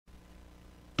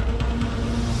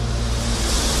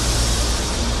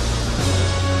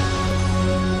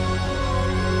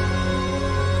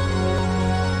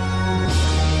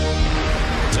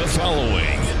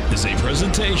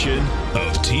sensation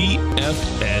of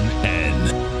TFNN.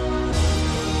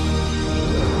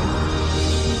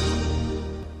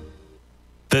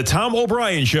 The Tom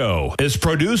O'Brien Show is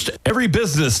produced every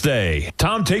business day.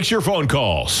 Tom takes your phone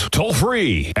calls toll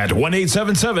free at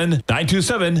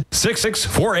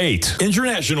 1-877-927-6648.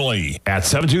 Internationally at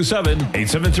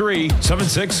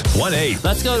 727-873-7618.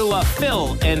 Let's go to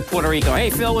Phil in Puerto Rico. Hey,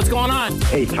 Phil, what's going on?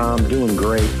 Hey, Tom, doing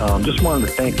great. Just wanted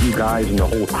to thank you guys and the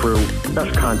whole crew.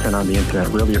 Best content on the internet.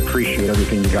 Really appreciate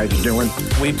everything you guys are doing.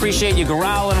 We appreciate you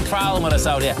growling and prowling with us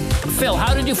out here. Phil,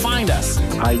 how did you find us?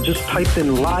 I just typed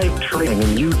in live trading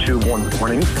in YouTube one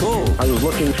morning. Cool. I was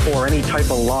looking for any type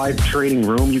of live trading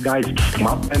room. You guys came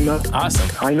up, and awesome.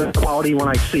 I know quality when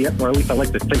I see it, or at least I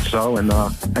like to think so. And I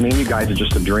mean, you guys are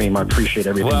just a dream. I appreciate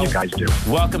everything you guys do.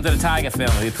 Welcome to the Tiger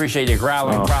family. We appreciate you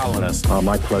growling and prowling with us.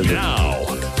 My pleasure. Now,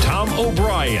 Tom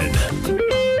O'Brien.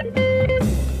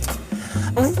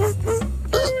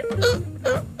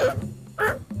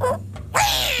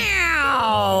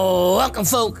 Welcome,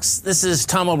 folks. This is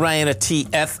Tom O'Brien at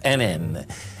TFNN.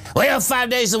 We go 5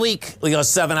 days a week. We go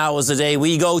 7 hours a day.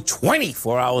 We go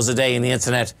 24 hours a day in the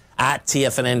internet at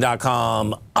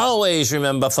TFNN.com. Always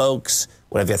remember, folks,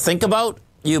 whatever you think about,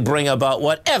 you bring about.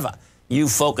 Whatever you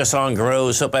focus on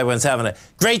grows. Hope everyone's having a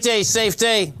great day, safe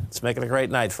day. Let's make it a great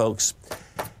night, folks.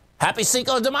 Happy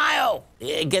Cinco de Mayo.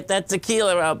 Yeah, get that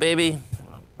tequila out, baby.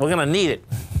 We're going to need it.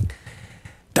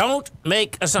 Don't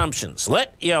make assumptions.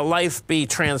 Let your life be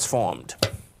transformed.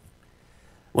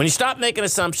 When you stop making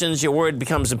assumptions, your word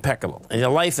becomes impeccable, and your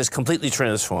life is completely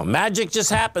transformed. Magic just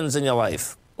happens in your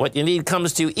life. What you need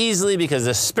comes to you easily because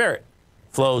the Spirit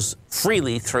flows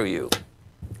freely through you.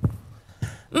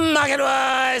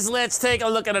 Market-wise, let's take a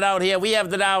look at it out here. We have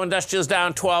the Dow Industrials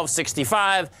down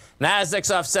 1265. Nasdaq's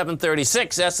off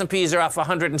 736. S&Ps are off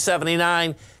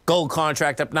 179. Gold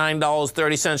contract up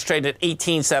 $9.30, traded at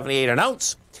 $18.78 an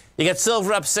ounce. You get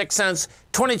silver up 6 cents,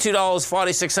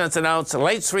 $22.46 an ounce.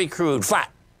 Light sweet crude flat,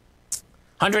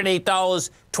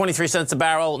 $108.23 a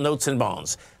barrel. Notes and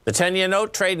bonds. The 10-year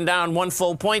note trading down 1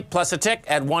 full point plus a tick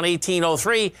at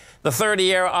 118.03. The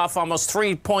 30-year off almost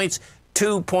 3 points,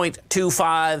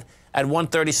 2.25 at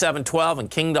 137.12. And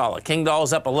King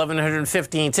Dollar's up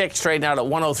 1,115 ticks, trading out at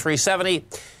 103.70.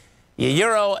 Your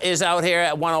euro is out here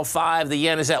at 105. The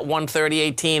yen is at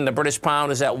 130.18. The British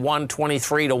pound is at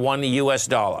 123 to 1 US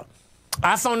dollar.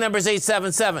 Our phone number is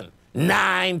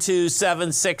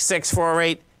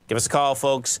 877-927-6648. Give us a call,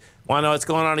 folks. Want to know what's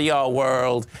going on in your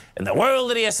world? In the world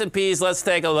of the S&Ps, let's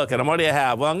take a look at them. What do you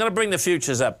have? Well, I'm going to bring the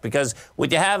futures up because what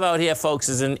you have out here, folks,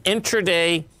 is an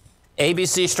intraday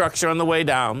ABC structure on the way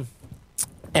down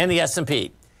and the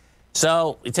S&P.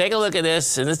 So you take a look at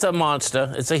this, and it's a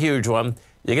monster. It's a huge one.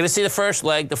 You're going to see the first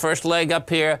leg. The first leg up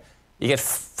here, you get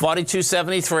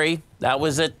 42.73. That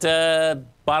was at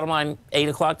bottom line 8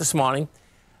 o'clock this morning.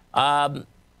 All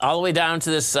the way down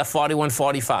to this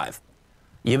 41.45.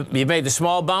 You made the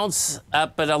small bounce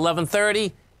up at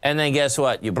 11.30, and then guess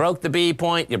what? You broke the B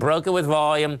point. You broke it with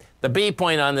volume. The B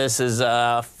point on this is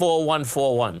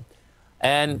 4141.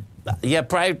 And your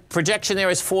projection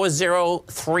there is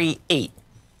 4038.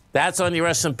 That's on your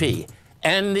S&P.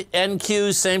 And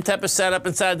NQs, same type of setup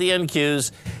inside the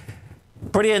NQs.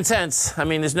 Pretty intense. I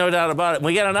mean, there's no doubt about it.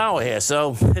 We got an hour here,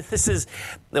 so this is,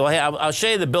 well, hey, I'll show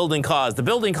you the building cause. The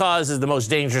building cause is the most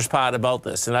dangerous part about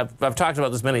this, and I've talked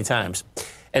about this many times.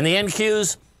 And the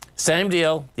NQs, same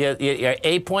deal. Your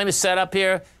A point is set up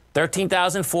here,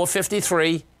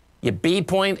 13,453. Your B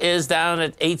point is down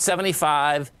at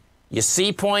 875. Your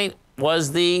C point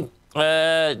was the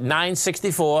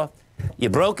 964. You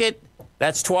broke it.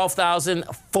 That's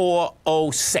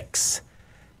 12,406.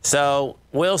 So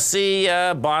we'll see.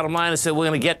 Bottom line is that we're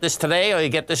going to get this today or you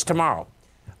get this tomorrow.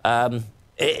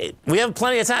 We have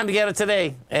plenty of time to get it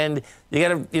today. And you got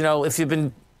to, you know, if you've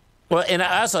been, well, and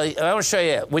also, I want to show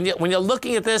you, when you're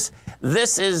looking at this, these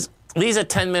are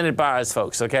 10-minute bars,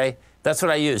 folks, okay? That's what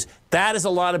I use. That is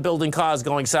a lot of building cars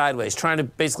going sideways, trying to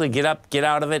basically get up, get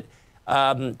out of it.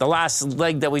 The last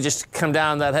leg that we just come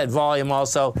down that had volume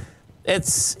also.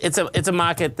 It's a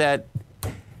market that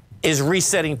is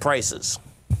resetting prices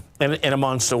in a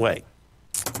monster way.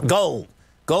 Gold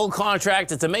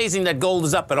contract. It's amazing that gold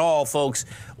is up at all, folks,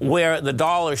 where the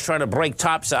dollar is trying to break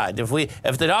topside. If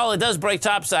the dollar does break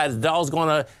topside, the dollar's going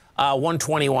to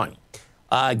 121.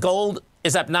 Gold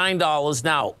is up $9.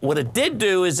 Now, what it did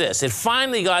do is this. It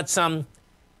finally got some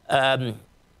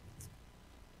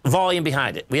volume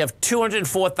behind it. We have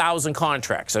 204,000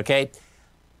 contracts, okay?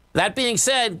 That being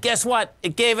said, guess what?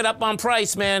 It gave it up on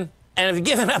price, man. And if you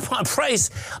give it up on price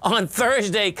on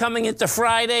Thursday coming into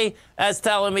Friday, that's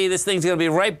telling me this thing's going to be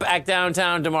right back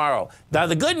downtown tomorrow. Now,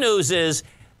 the good news is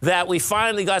that we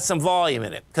finally got some volume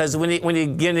in it. Because when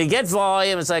you get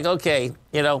volume, it's like, okay,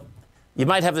 you know, you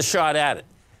might have the shot at it.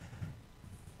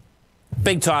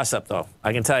 Big toss-up, though.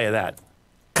 I can tell you that.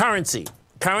 Currency.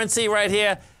 Currency right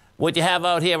here, what you have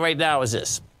out here right now is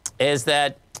this, is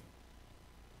that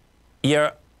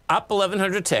you're up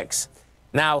 1,100 ticks.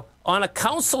 Now, on a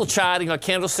council charting or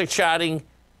candlestick charting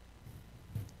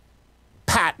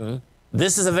pattern,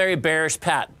 this is a very bearish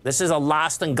pattern. This is a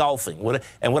last engulfing.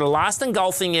 And what a last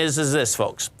engulfing is this,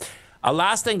 folks. A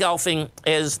last engulfing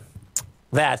is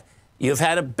that you've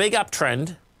had a big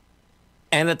uptrend,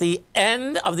 and at the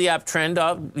end of the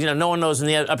uptrend, you know, no one knows when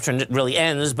the uptrend really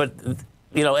ends, but,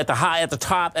 you know, at the high of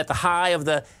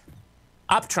the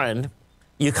uptrend,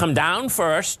 you come down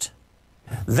first,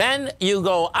 then you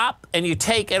go up and you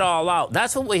take it all out.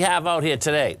 That's what we have out here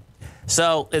today.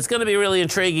 So it's going to be really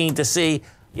intriguing to see,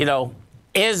 you know,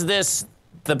 is this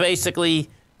the basically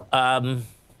end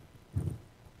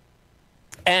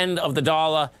of the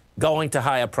dollar going to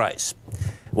higher price?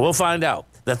 We'll find out.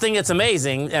 The thing that's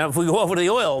amazing, and if we go over to the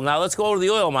oil, now let's go over to the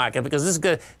oil market, because this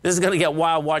is going to get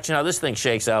wild watching how this thing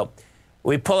shakes out.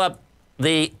 We pull up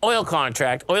the oil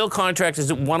contract. Oil contract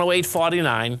is at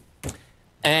 108.49.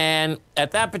 And at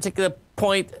that particular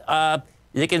point,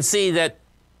 you can see that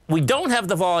we don't have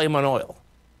the volume on oil.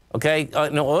 Okay?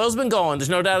 No, oil's been going. There's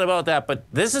no doubt about that. But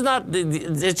this is not,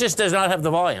 it just does not have the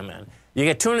volume, man. You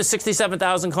get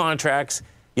 267,000 contracts.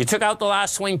 You took out the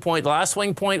last swing point. The last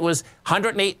swing point was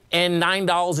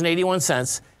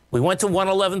 $109.81. We went to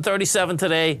 111.37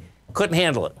 today. Couldn't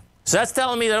handle it. So that's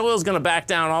telling me that oil's going to back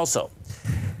down also.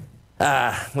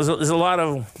 There's a lot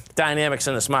of dynamics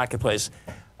in this marketplace.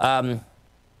 You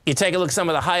take a look at some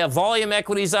of the higher volume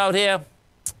equities out here.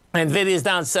 NVIDIA's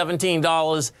down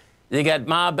 $17. You got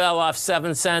Marble off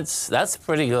 7 cents. That's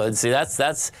pretty good. See,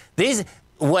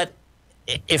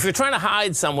 if you're trying to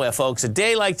hide somewhere, folks, a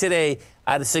day like today,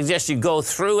 I'd suggest you go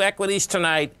through equities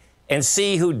tonight and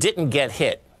see who didn't get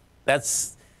hit.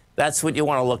 That's what you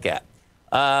want to look at.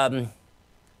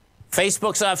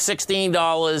 Facebook's off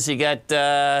 $16. You got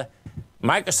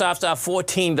Microsoft's off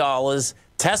 $14.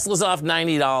 Tesla's off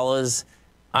 $90.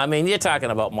 I mean, you're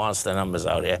talking about monster numbers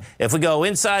out here. If we go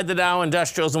inside the Dow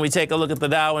Industrials and we take a look at the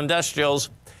Dow Industrials,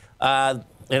 you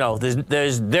know,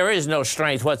 there is no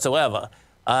strength whatsoever.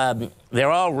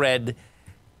 They're all red.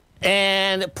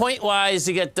 And point-wise,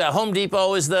 you get Home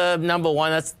Depot is the number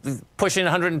one. That's pushing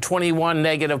 121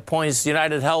 negative points.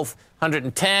 United Health,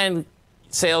 110.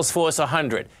 Salesforce,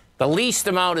 100. The least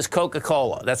amount is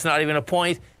Coca-Cola. That's not even a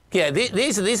point. Yeah,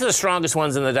 these are the strongest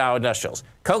ones in the Dow Industrials.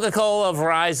 Coca-Cola,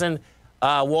 Verizon,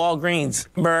 Walgreens,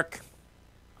 Merck,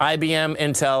 IBM,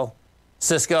 Intel,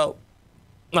 Cisco.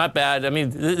 Not bad. I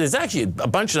mean, there's actually a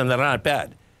bunch of them that are not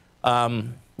bad.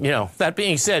 You know, that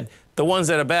being said, the ones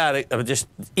that are bad are just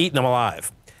eating them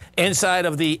alive. Inside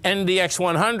of the NDX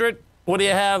 100, what do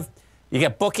you have? You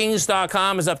get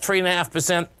Bookings.com is up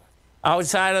 3.5%.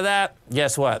 Outside of that,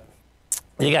 guess what?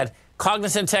 You got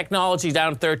Cognizant Technology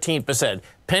down 13%.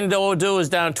 Pinduoduo is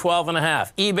down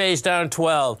 12.5%. eBay's down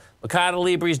 12%. Mercado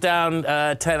Libre's down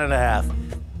 10.5%.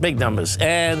 Big numbers.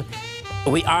 And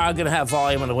we are going to have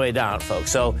volume on the way down,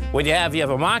 folks. So what you have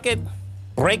a market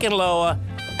breaking lower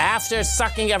after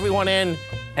sucking everyone in.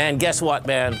 And guess what,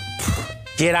 man?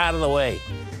 Get out of the way.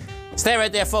 Stay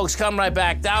right there, folks. Come right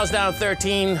back. Dow's down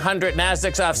 1,300.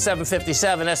 Nasdaq's off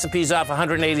 757. S&P's off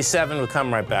 187. We'll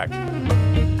come right back.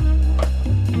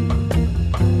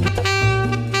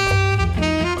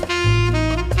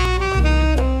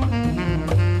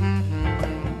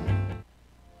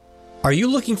 Are you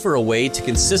looking for a way to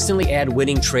consistently add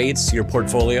winning trades to your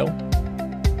portfolio?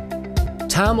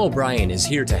 Tom O'Brien is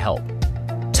here to help.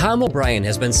 Tom O'Brien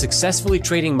has been successfully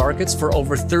trading markets for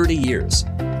over 30 years.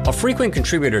 A frequent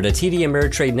contributor to TD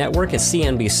Ameritrade Network at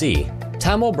CNBC,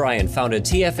 Tom O'Brien founded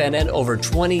TFNN over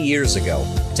 20 years ago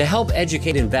to help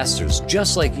educate investors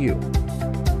just like you.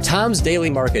 Tom's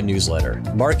daily market newsletter,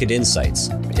 Market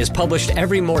Insights, is published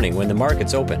every morning when the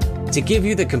markets open to give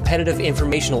you the competitive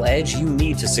informational edge you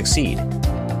need to succeed.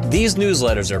 These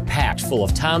newsletters are packed full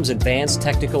of Tom's advanced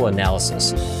technical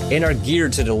analysis and are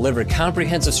geared to deliver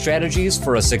comprehensive strategies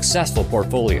for a successful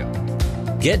portfolio.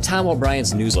 Get Tom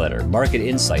O'Brien's newsletter, Market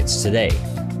Insights, today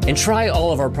and try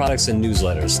all of our products and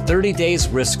newsletters 30 days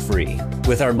risk-free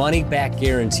with our money-back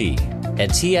guarantee at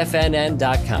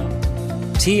TFNN.com.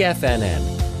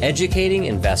 TFNN, educating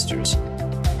investors.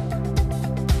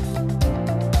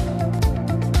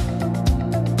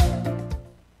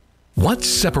 What's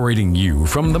separating you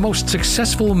from the most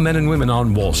successful men and women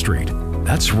on Wall Street?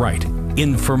 That's right,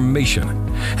 information.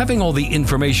 Having all the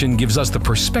information gives us the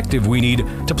perspective we need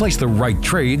to place the right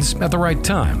trades at the right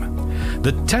time.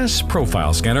 The TAS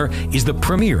Profile Scanner is the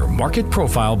premier market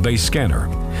profile-based scanner.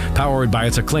 Powered by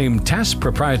its acclaimed TAS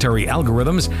proprietary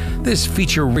algorithms, this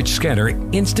feature-rich scanner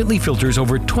instantly filters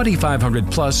over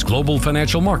 2,500-plus global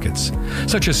financial markets,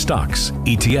 such as stocks,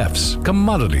 ETFs,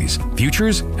 commodities,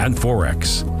 futures, and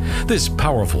Forex. This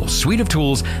powerful suite of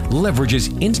tools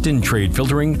leverages instant trade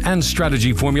filtering and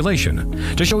strategy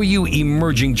formulation to show you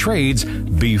emerging trades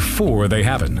before they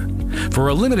happen. For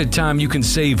a limited time, you can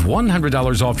save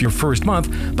 $100 off your first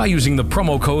month by using the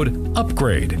promo code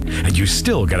UPGRADE, and you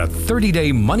still get a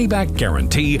 30-day money-back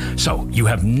guarantee, so you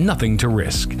have nothing to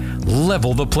risk.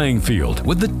 Level the playing field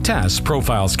with the TAS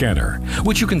Profile Scanner,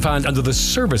 which you can find under the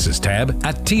Services tab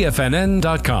at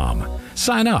TFNN.com.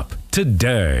 Sign up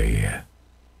today.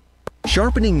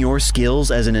 Sharpening your skills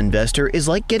as an investor is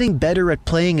like getting better at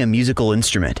playing a musical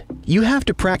instrument. You have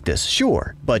to practice,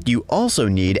 sure, but you also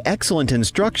need excellent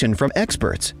instruction from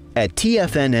experts. At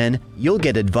TFNN, you'll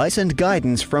get advice and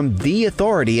guidance from the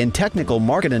authority in technical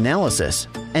market analysis.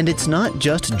 And it's not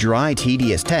just dry,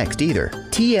 tedious text either.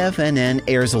 TFNN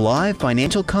airs live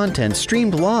financial content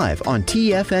streamed live on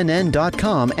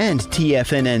TFNN.com and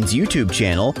TFNN's YouTube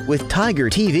channel with Tiger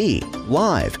TV,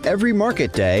 live every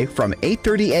market day from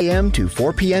 8:30 a.m. to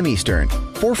 4 p.m. Eastern,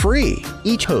 for free.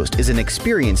 Each host is an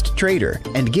experienced trader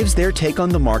and gives their take on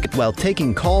the market while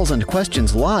taking calls and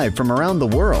questions live from around the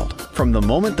world. From the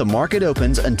moment the market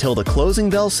opens until the closing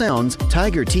bell sounds,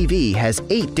 Tiger TV has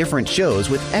 8 different shows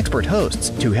with expert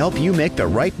hosts to help you make the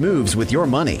right moves with your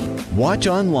money. Watch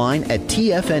online at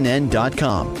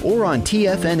TFNN.com or on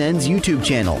TFNN's YouTube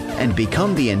channel and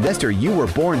become the investor you were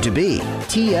born to be.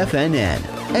 TFNN,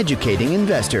 educating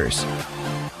investors.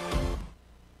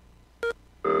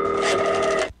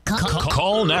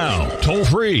 Call now, toll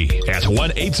free at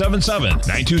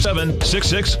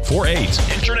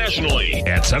 1-877-927-6648. Internationally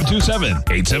at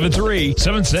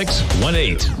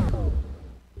 727-873-7618.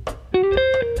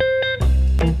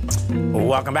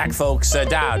 Welcome back, folks.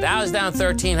 Dow's down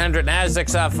 1,300,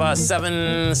 Nasdaq's off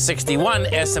 761,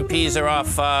 S&Ps are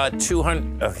off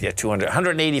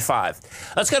 185.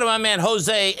 Let's go to my man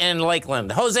Jose in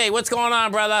Lakeland. Jose, what's going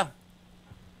on, brother?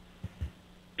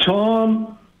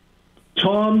 Tom,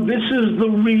 this is the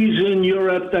reason you're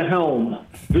at the helm.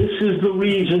 This is the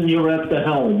reason you're at the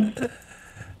helm.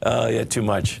 Oh, yeah, too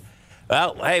much.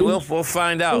 Well, hey, we'll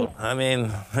find out. I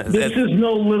mean, this is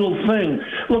no little thing.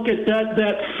 Look at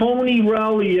that phony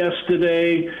rally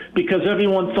yesterday because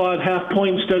everyone thought half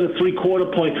point instead of 3/4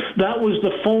 point. That was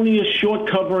the phoniest short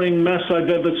covering mess I've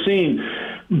ever seen.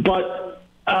 But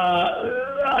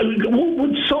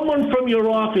would someone from your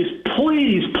office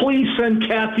please send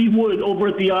Kathy Wood over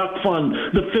at the ARC Fund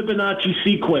the Fibonacci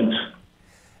sequence?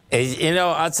 You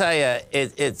know, I'll tell you,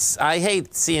 I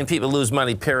hate seeing people lose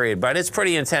money, period, but it's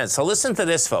pretty intense. So listen to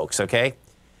this, folks, okay?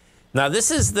 Now,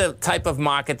 this is the type of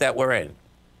market that we're in.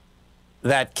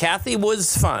 That Kathy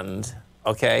Wood's fund,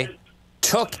 okay,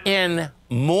 took in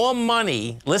more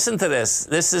money. Listen to this.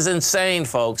 This is insane,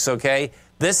 folks, okay?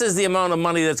 This is the amount of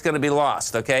money that's going to be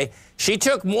lost, okay? She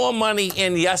took more money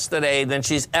in yesterday than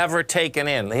she's ever taken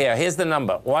in. Here's the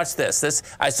number. Watch this.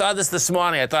 I saw this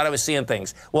morning. I thought I was seeing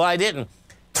things. Well, I didn't.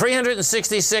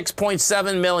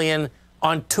 366.7 million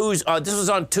on Tuesday. This was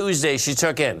on Tuesday. She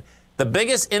took in the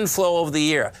biggest inflow of the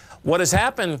year. What has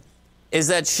happened is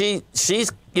that she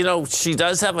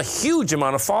does have a huge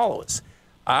amount of followers.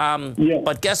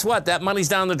 But guess what? That money's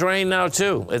down the drain now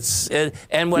too.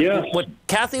 What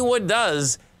Kathy Wood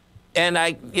does, and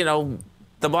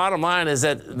the bottom line is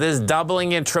that there's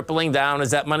doubling and tripling down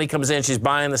as that money comes in. She's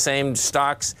buying the same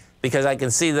stocks because I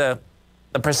can see the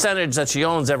percentage that she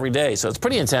owns every day. So it's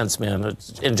pretty intense, man,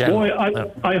 in general. Boy,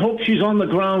 I hope she's on the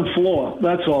ground floor.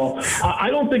 That's all. I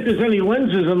don't think there's any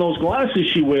lenses in those glasses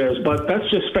she wears, but that's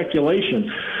just speculation.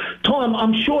 Tom,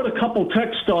 I'm short a couple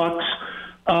tech stocks.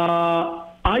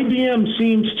 IBM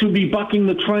seems to be bucking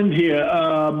the trend here.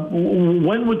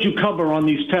 When would you cover on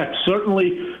these techs?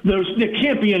 Certainly, there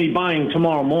can't be any buying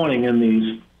tomorrow morning in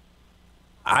these.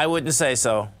 I wouldn't say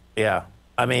so, yeah.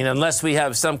 I mean, unless we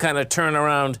have some kind of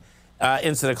turnaround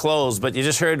into the close, but you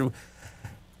just heard.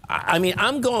 I mean,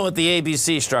 I'm going with the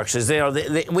ABC structures.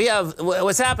 We have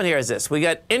what's happened here is this: we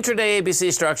got intraday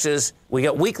ABC structures, we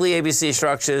got weekly ABC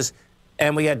structures,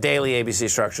 and we got daily ABC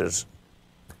structures.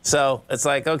 So it's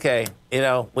like, okay,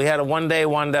 we had a one-day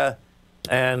wonder,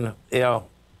 and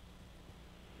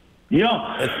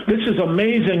Yeah, this is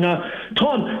amazing.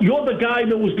 Tom, you're the guy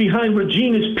that was behind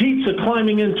Regina's Pizza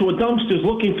climbing into a dumpster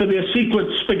looking for their secret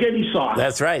spaghetti sauce.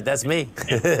 That's right. That's me.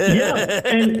 Yeah,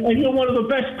 and you're one of the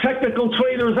best technical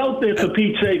traders out there, for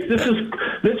Pete's sake. This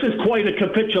is quite a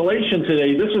capitulation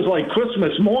today. This is like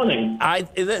Christmas morning.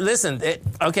 Listen,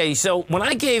 okay, so when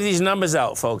I gave these numbers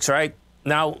out, folks, right?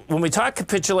 Now, when we talk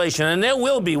capitulation, and there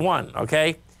will be one,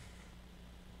 okay?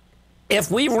 If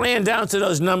we ran down to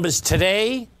those numbers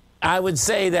today, I would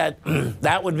say that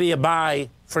that would be a buy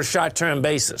for short-term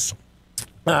basis.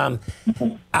 Our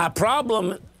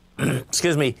problem,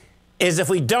 excuse me, is if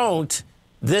we don't,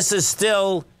 this is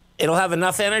still, it'll have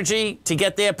enough energy to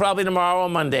get there probably tomorrow or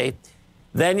Monday.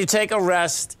 Then you take a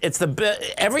rest. It's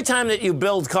every time that you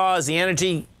build cars, the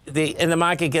energy in the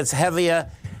market gets heavier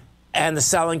and the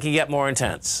selling can get more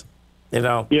intense, you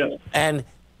know? Yeah. And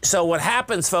so what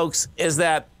happens, folks, is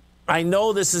that I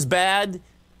know this is bad,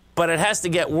 but it has to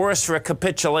get worse for a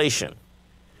capitulation.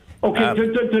 Okay,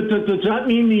 does that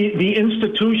mean the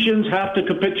institutions have to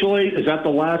capitulate? Is that the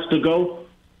last to go?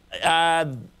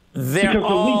 Because the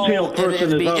retail person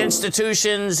it'd be is out.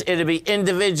 Institutions, it'd be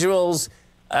individuals,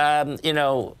 you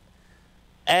know,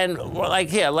 and like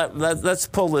here, let's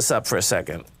pull this up for a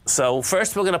second. So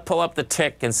first we're going to pull up the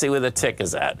tick and see where the tick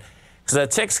is at. Because the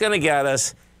tick's going to get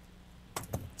us.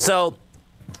 So,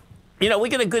 you know, we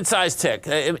get a good-sized tick.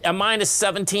 A minus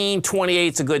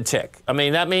 1728 is a good tick. I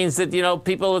mean, that means that, you know,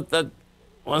 people...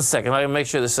 one second. I got to make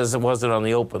sure this says it wasn't on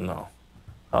the open, though.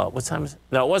 What time is it?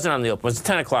 No, it wasn't on the open. It was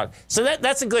 10 o'clock. So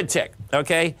that's a good tick,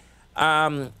 okay?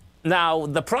 Now,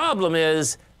 the problem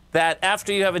is that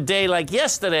after you have a day like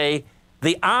yesterday,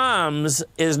 the arms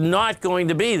is not going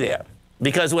to be there.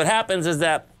 Because what happens is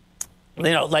that,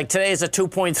 you know, like today is a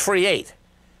 2.38.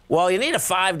 Well, you need a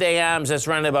 5-day arms that's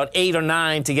running about 8 or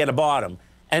 9 to get a bottom.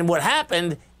 And what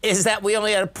happened is that we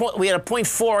only had a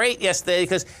 0.48 yesterday,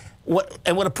 because what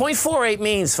a 0.48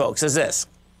 means, folks, is this,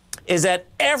 is that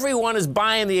everyone is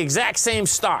buying the exact same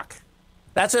stock.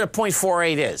 That's what a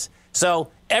 0.48 is.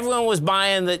 So everyone was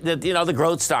buying the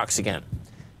growth stocks again.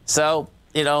 So,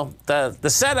 you know, the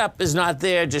setup is not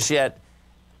there just yet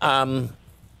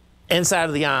inside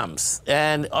of the arms.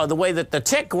 And the way that the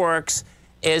tick works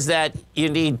is that you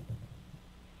need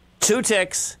 2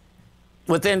 ticks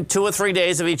within 2 or 3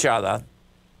 days of each other.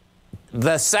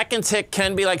 The second tick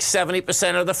can be like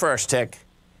 70% of the first tick.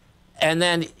 And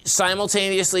then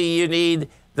simultaneously you need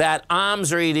that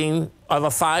arms reading of a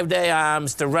 5-day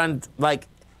arms to run, like,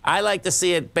 I like to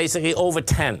see it basically over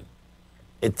 10.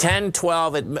 At 10,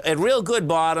 12, at real good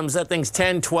bottoms, that thing's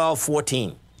 10, 12,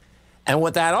 14. And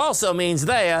what that also means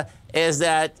there is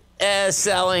that it's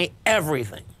selling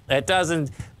everything. It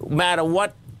doesn't matter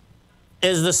what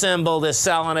is the symbol, they're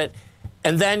selling it.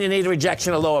 And then you need a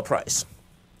rejection at lower price.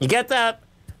 You get that,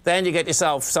 then you get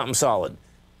yourself something solid.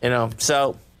 You know,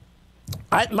 so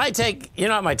my take, you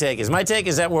know what my take is? My take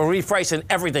is that we're repricing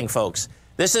everything, folks.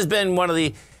 This has been one of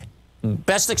the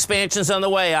best expansions on the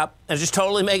way up. It just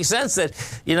totally makes sense that,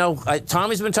 you know,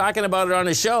 Tommy's been talking about it on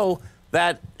his show,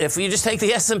 that if you just take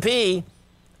the S&P,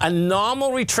 a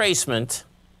normal retracement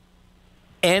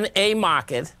in a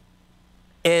market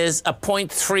is a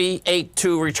 0.382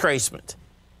 retracement.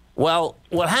 Well,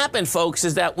 what happened, folks,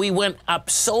 is that we went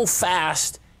up so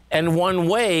fast and one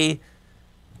way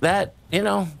that, you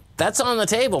know, that's on the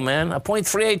table, man. A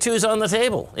 0.382 is on the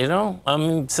table, you know?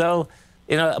 So,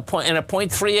 you know, a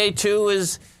 0.382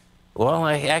 is, well,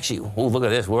 look at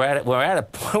this. We're at a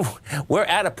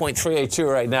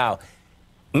 0.382 right now.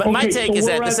 My take is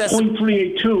that this is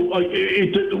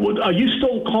 0.382. Are you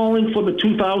still calling for the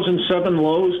 2007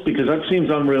 lows? Because that seems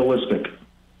unrealistic.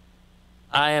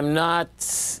 I am not.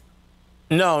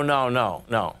 No,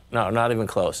 not even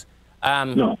close.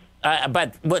 No.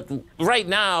 But right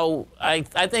now, I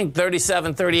think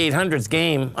 3,800's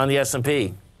game on the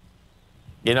S&P.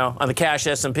 You know, on the cash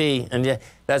S&P, and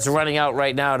that's running out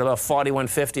right now at about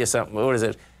 4150 or something. What is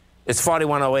it? It's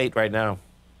 4108 right now.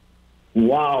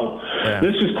 Wow. Yeah.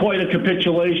 This is quite a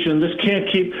capitulation. This can't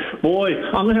keep... Boy,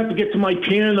 I'm going to have to get to my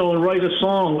piano and write a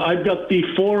song. I've got the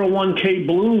 401k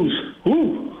blues.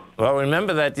 Ooh. Well,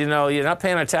 remember that, you know, you're not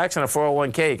paying a tax on a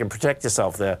 401k. You can protect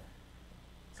yourself there.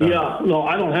 So. Yeah, no,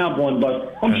 I don't have one,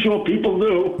 but I'm sure people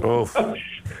do. Oof.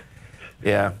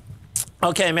 Yeah.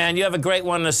 Okay, man, you have a great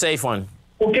one and a safe one.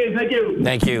 Okay, thank you.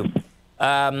 Thank you.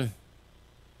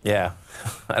 Yeah,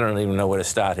 I don't even know where to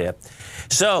start here.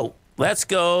 So let's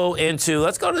go to the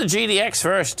GDX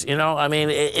first. You know, I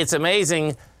mean, it's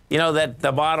amazing, you know, that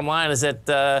the bottom line is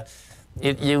that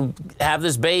you have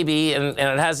this baby and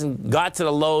it hasn't got to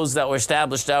the lows that were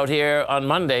established out here on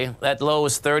Monday. That low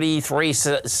was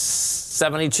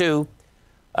 33.72.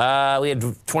 We had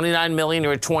 29 million.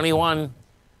 You're at 21.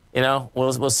 You know,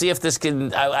 we'll see if this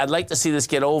can. I'd like to see this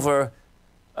get over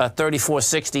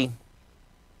 34.60,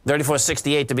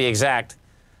 34.68 to be exact.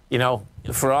 You know,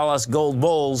 for all us gold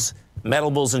bulls, metal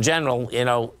bulls in general,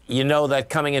 you know that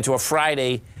coming into a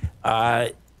Friday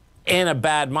in a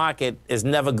bad market is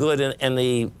never good in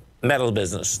the metal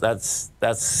business. That's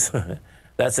that's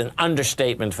an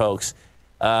understatement, folks.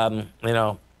 You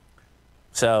know,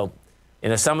 so. You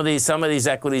know, some of these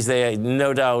equities, they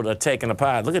no doubt are taken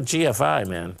apart. Look at GFI,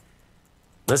 man.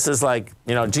 This is like,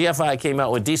 you know, GFI came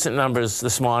out with decent numbers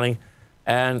this morning,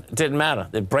 and it didn't matter.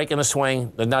 They're breaking a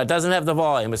swing. Now, it doesn't have the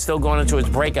volume. It's still going into its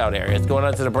breakout area. It's going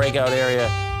into the breakout area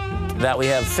that we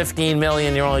have 15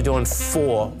 million. You're only doing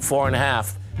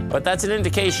 4.5. But that's an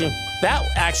indication. That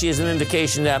actually is an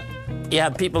indication that you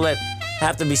have people that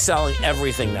have to be selling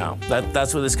everything now.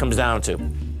 That's what this comes down to.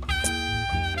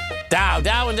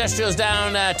 Dow Industrial's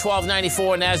down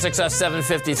 1294, Nasdaq's off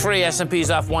 753,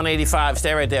 S&P's off 185.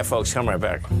 Stay right there, folks. Come right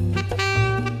back.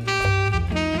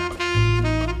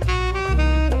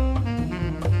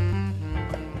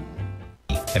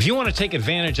 If you want to take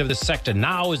advantage of this sector,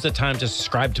 now is the time to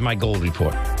subscribe to my Gold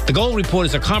Report. The Gold Report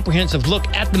is a comprehensive look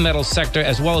at the metals sector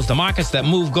as well as the markets that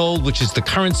move gold, which is the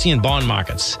currency and bond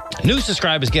markets. New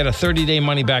subscribers get a 30-day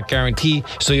money-back guarantee,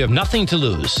 so you have nothing to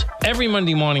lose. Every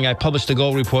Monday morning, I publish the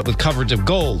Gold Report with coverage of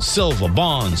gold, silver,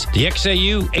 bonds, the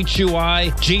XAU,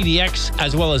 HUI, GDX,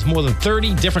 as well as more than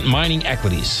 30 different mining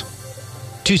equities.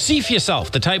 To see for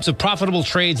yourself the types of profitable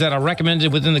trades that are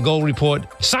recommended within the Gold Report,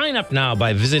 sign up now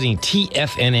by visiting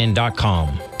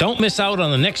TFNN.com. Don't miss out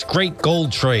on the next great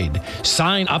gold trade.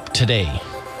 Sign up today.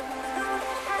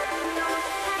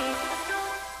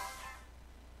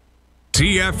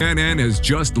 TFNN has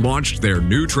just launched their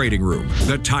new trading room,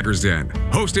 the Tiger's Den,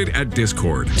 hosted at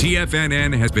Discord.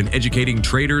 TFNN has been educating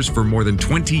traders for more than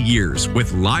 20 years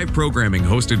with live programming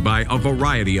hosted by a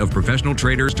variety of professional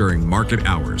traders during market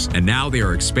hours. And now they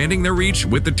are expanding their reach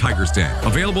with the Tiger's Den,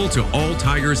 available to all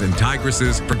tigers and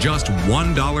tigresses for just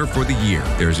 $1 for the year.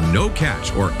 There's no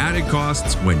catch or added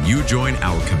costs when you join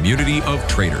our community of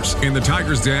traders. In the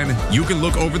Tiger's Den, you can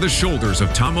look over the shoulders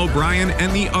of Tom O'Brien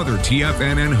and the other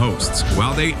TFNN hosts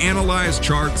while they analyze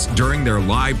charts during their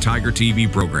live Tiger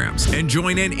TV programs, and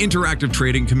join an interactive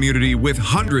trading community with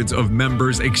hundreds of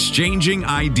members exchanging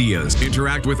ideas.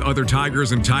 Interact with other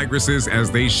tigers and tigresses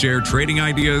as they share trading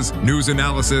ideas, news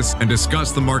analysis, and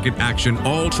discuss the market action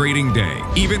all trading day,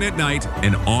 even at night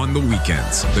and on the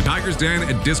weekends. The Tiger's Den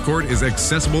at Discord is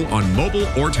accessible on mobile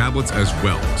or tablets as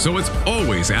well, so it's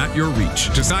always at your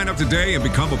reach. To sign up today and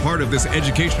become a part of this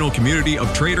educational community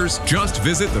of traders, just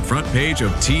visit the front page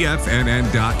of TFNN.com.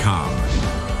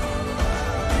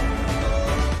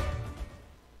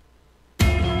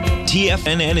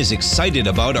 TFNN is excited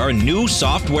about our new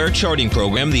software charting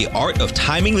program, The Art of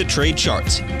Timing the Trade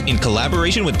Charts. In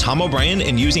collaboration with Tom O'Brien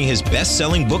and using his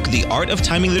best-selling book, The Art of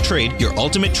Timing the Trade, Your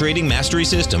Ultimate Trading Mastery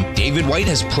System, David White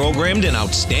has programmed an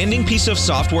outstanding piece of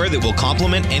software that will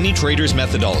complement any trader's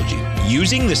methodology.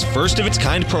 Using this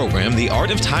first-of-its-kind program, The Art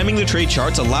of Timing the Trade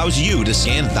Charts allows you to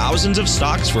scan thousands of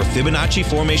stocks for Fibonacci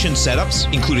formation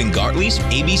setups, including Gartleys,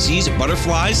 ABCs,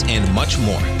 butterflies, and much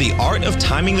more. The Art of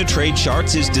Timing the Trade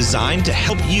Charts is designed to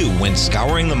help you when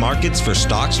scouring the markets for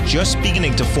stocks just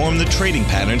beginning to form the trading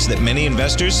patterns that many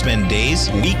investors spend days,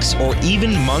 weeks, or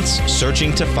even months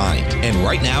searching to find. And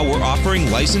right now, we're offering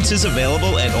licenses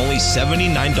available at only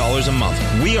 $79 a month.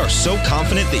 We are so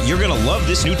confident that you're going to love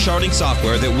this new charting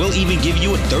software that will even give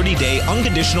you a 30-day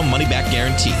unconditional money-back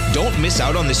guarantee. Don't miss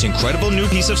out on this incredible new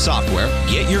piece of software.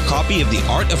 Get your copy of The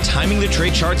Art of Timing the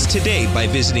Trade Charts today by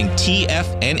visiting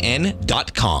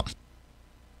TFNN.com.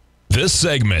 This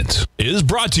segment is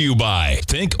brought to you by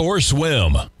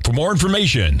Thinkorswim. For more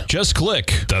information, just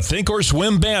click the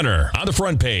Thinkorswim banner on the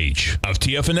front page of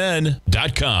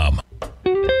TFNN.com.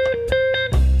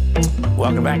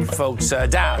 Welcome back, folks.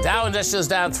 Dow Industrial's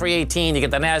down 318. You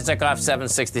get the Nasdaq off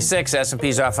 766.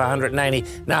 S&P's off 190.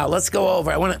 Now let's go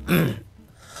over. I want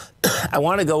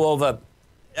to go over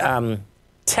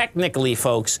technically,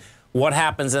 folks, what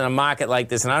happens in a market like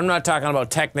this. And I'm not talking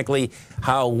about technically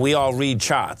how we all read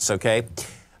charts, okay?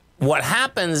 What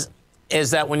happens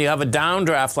is that when you have a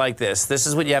downdraft like this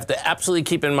is what you have to absolutely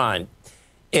keep in mind,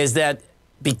 is that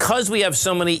because we have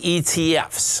so many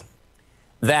ETFs,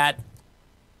 that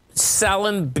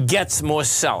selling begets more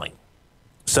selling.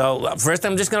 So first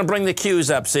I'm just going to bring the Qs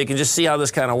up so you can just see how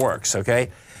this kind of works, okay?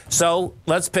 So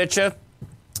let's picture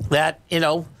that, you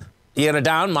know, you're in a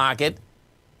down market,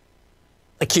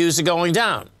 the Qs are going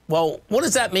down. Well, what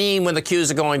does that mean when the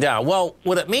Qs are going down? Well,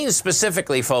 what it means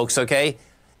specifically, folks, okay,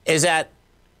 is that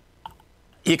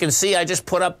you can see I just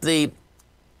put up the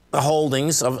the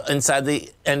holdings of inside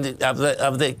the end of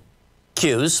the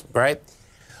Qs, right?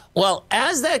 Well,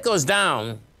 as that goes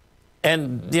down,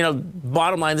 and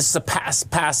bottom line, this is a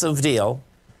passive deal.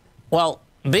 Well,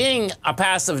 being a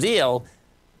passive deal,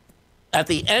 at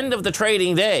the end of the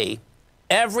trading day,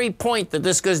 every point that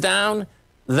this goes down,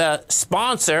 the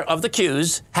sponsor of the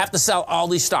Qs have to sell all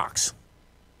these stocks.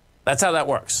 That's how that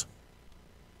works.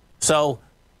 So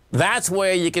that's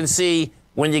where you can see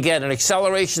when you get an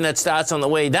acceleration that starts on the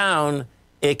way down,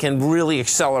 it can really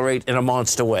accelerate in a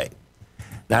monster way.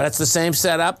 Now, that's the same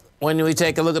setup when we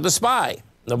take a look at the SPY.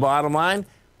 The bottom line,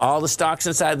 all the stocks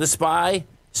inside the SPY,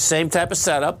 same type of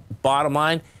setup. Bottom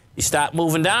line, you start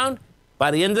moving down.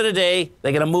 By the end of the day,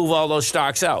 they're going to move all those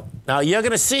stocks out. Now, you're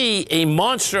going to see a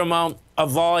monster amount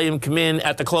of volume come in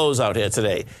at the close out here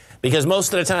today, because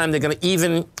most of the time they're going to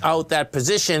even out that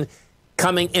position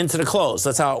coming into the close.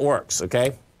 That's how it works,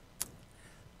 okay?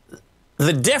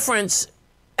 The difference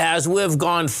as we've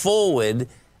gone forward,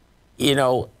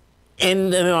 in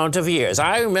the amount of years.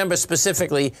 I remember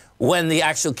specifically when the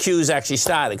actual Qs actually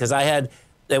started, because I had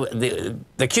the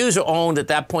Qs were owned at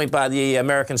that point by the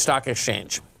American Stock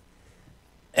Exchange.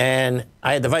 And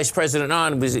I had the vice president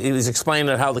on. He was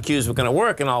explaining how the Qs were going to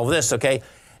work and all of this, okay?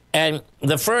 And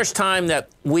the first time that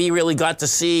we really got to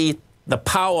see the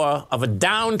power of a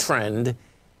downtrend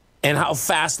and how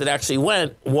fast it actually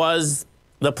went was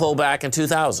the pullback in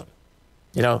 2000.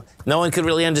 No one could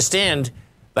really understand,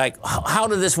 like, how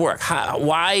did this work?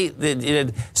 Why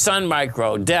did Sun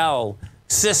Micro, Dell,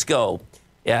 Cisco,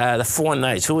 the four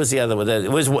knights, who was the other one? There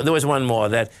was one more,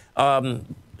 that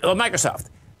Microsoft,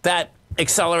 that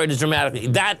accelerated dramatically.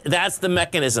 That's the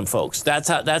mechanism, folks. That's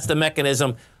the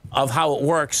mechanism of how it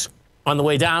works on the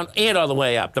way down and on the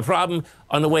way up. The problem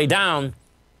on the way down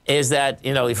is that,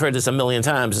 you've heard this a million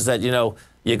times, is that, you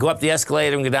go up the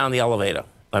escalator and go down the elevator.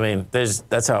 I mean,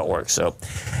 that's how it works. So,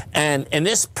 and in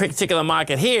this particular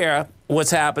market here,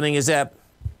 what's happening is that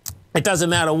it doesn't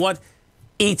matter what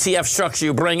ETF structure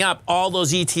you bring up, all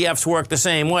those ETFs work the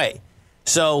same way.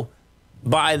 So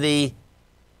by the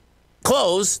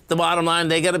close, the bottom line,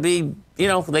 they got to be, they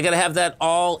got to have that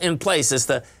all in place.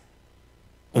 It's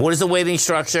what is the weighting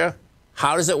structure?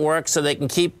 How does it work so they can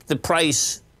keep the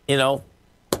price,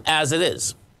 as it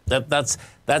is? That's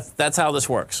how this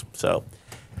works. So.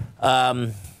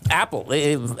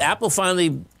 Apple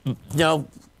finally,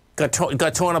 got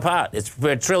torn apart.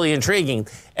 It's really intriguing.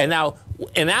 And now,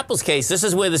 in Apple's case, this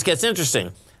is where this gets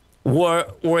interesting.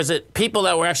 Was it people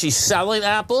that were actually selling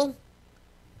Apple?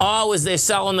 Or was they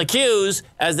selling the Qs?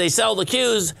 As they sell the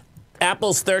Qs,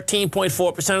 Apple's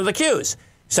 13.4% of the Qs.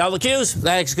 Sell the Qs,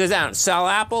 that goes down. Sell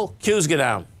Apple, Qs go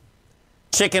down.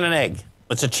 Chicken and egg.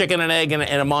 It's a chicken and egg in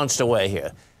a monster way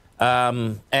here.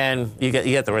 And you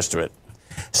get the rest of it.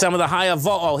 Some of the higher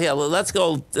here, let's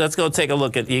go take a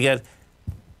look at, you get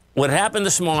what happened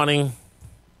this morning,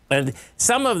 and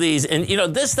some of these, and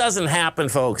this doesn't happen,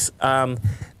 folks. Some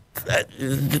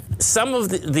of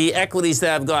the equities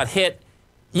that have got hit,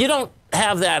 you don't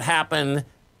have that happen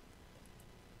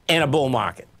in a bull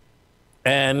market.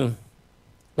 And,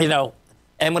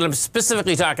 and what I'm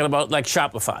specifically talking about, like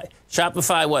Shopify.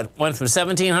 Shopify, went from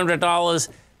 $1,700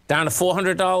 down to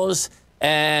 $400.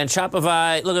 And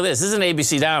Shopify, look at this. This is an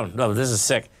ABC down. No, this is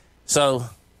sick. So,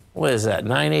 what is that?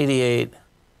 988.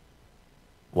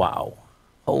 Wow.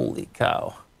 Holy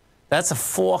cow. That's a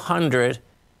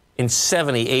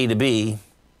 470 A to B.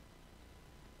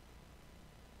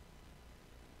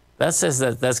 That says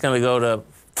that that's going to go to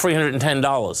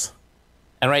 $310.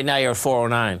 And right now you're at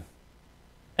 409.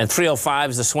 And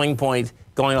 305 is the swing point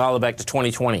going all the way back to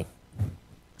 2020.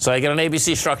 So you got an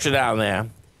ABC structure down there.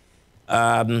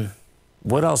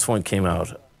 What else one came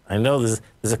out? I know there's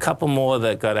a couple more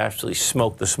that got actually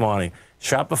smoked this morning.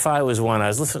 Shopify was one. I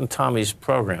was listening to Tommy's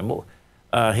program.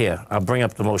 Here, I'll bring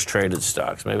up the most traded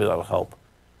stocks. Maybe that'll help.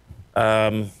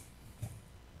 Well,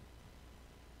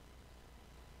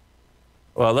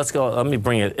 let's go. Let me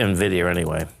bring it NVIDIA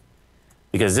anyway,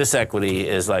 because this equity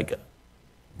is like.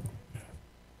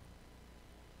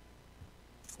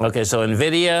 Okay, so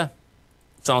NVIDIA,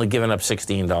 it's only giving up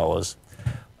 $16.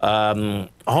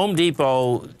 Home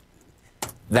Depot,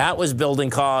 that was building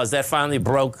cars. That finally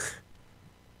broke.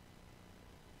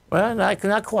 Well,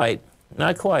 not quite.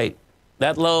 Not quite.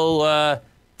 That low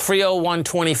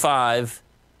 301.25. Is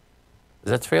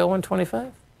that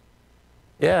 301.25?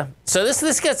 Yeah. So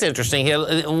this gets interesting here.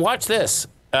 Watch this.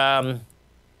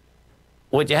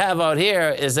 What you have out here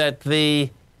is that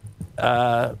the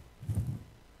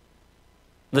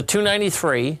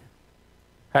 293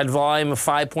 had volume of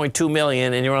 5.2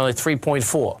 million, and you're only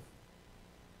 3.4.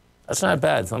 That's not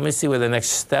bad. Let me see where the next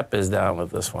step is down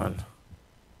with this one.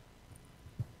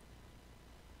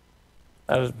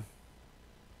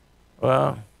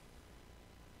 Well,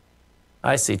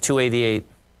 I see 288.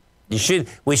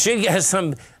 We should get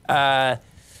some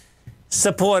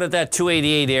support at that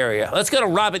 288 area. Let's go to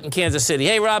Robert in Kansas City.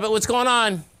 Hey, Robert, what's going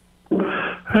on?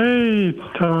 Hey,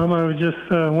 Tom. I was just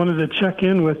wanted to check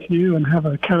in with you and have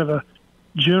a kind of a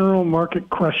general market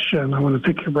question I want to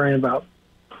pick your brain about.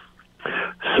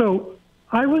 So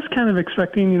I was kind of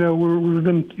expecting, you've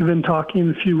been talking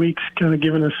a few weeks, kind of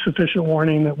giving us sufficient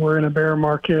warning that we're in a bear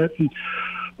market.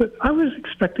 But I was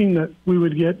expecting that we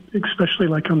would get, especially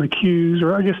like on the Qs,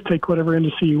 or I guess take whatever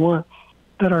indice you want,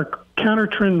 that our counter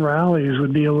trend rallies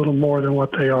would be a little more than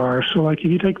what they are. So like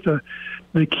if you take the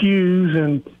Qs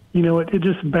and, it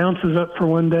just bounces up for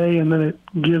one day and then it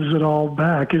gives it all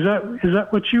back. Is that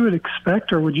what you would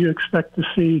expect, or would you expect to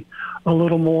see a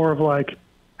little more of like,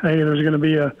 hey, there's going to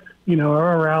be a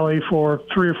rally for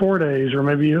 3 or 4 days or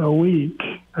maybe a week?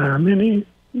 I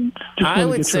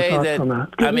would say that,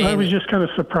 I was just kind of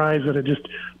surprised that it just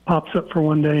pops up for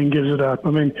one day and gives it up.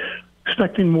 I mean,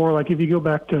 expecting more like if you go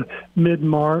back to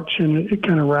mid-March and it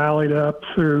kind of rallied up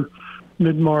through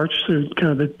mid-March through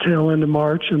kind of the tail end of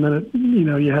March, and then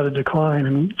you had a decline.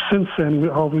 And since then,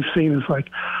 all we've seen is like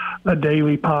a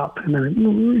daily pop, and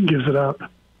then it gives it up.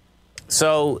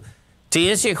 So to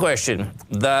answer your question,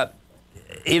 when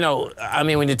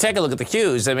you take a look at the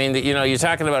Qs, you're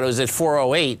talking about it was at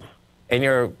 408, and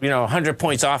you're 100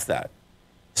 points off that.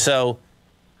 So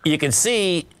you can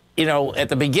see, at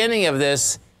the beginning of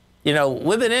this,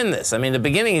 we've been in this. The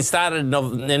beginning started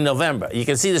in November. You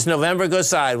can see this November goes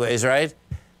sideways, right?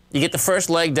 You get the first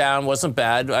leg down, wasn't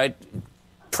bad, right?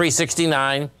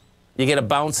 369. You get a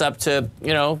bounce up to,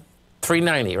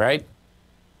 390, right?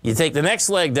 You take the next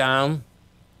leg down,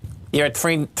 you're at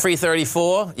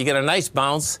 334. You get a nice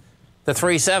bounce to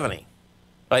 370,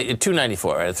 right?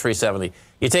 294, right? At 370.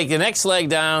 You take the next leg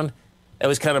down, it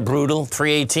was kind of brutal,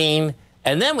 318.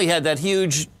 And then we had that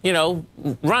huge,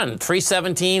 run,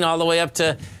 317 all the way up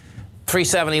to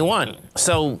 371.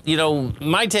 So,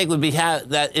 my take would be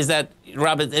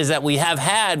Robert, is that we have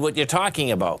had what you're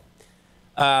talking about.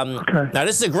 Okay. Now,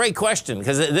 this is a great question,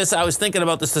 because I was thinking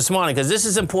about this morning, because this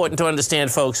is important to understand,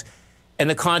 folks, in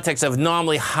the context of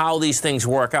normally how these things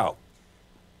work out.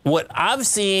 What I've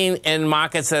seen in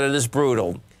markets that are this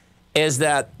brutal is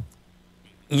that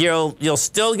you'll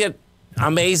still get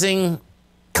amazing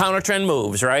counter trend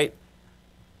moves, right?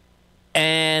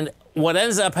 And what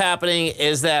ends up happening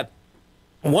is that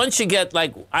once you get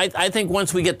I think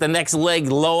once we get the next leg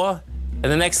lower,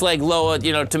 and the next leg lower,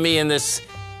 to me in this,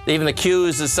 even the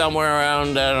Qs is somewhere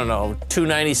around,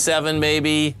 297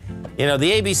 maybe. The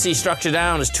ABC structure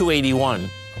down is 281.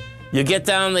 You get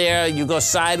down there, you go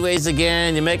sideways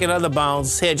again, you make another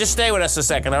bounce. Here, just stay with us a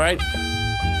second, all right?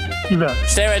 You bet.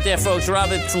 Stay right there, folks.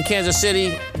 Robert from Kansas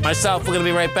City, myself, we're going to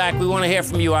be right back. We want to hear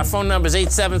from you. Our phone number is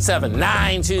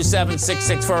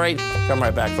 877-927-6648. Come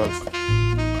right back, folks.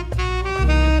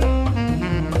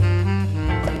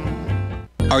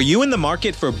 Are you in the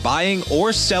market for buying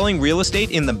or selling real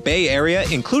estate in the Bay Area,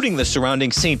 including the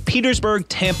surrounding St. Petersburg,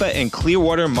 Tampa, and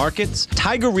Clearwater markets?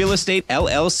 Tiger Real Estate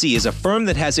LLC is a firm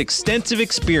that has extensive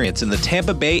experience in the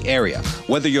Tampa Bay area.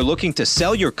 Whether you're looking to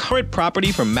sell your current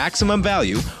property for maximum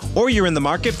value, or you're in the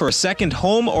market for a second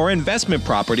home or investment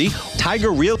property,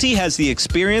 Tiger Realty has the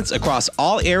experience across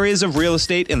all areas of real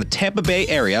estate in the Tampa Bay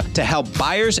area to help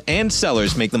buyers and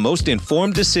sellers make the most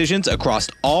informed decisions across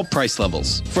all price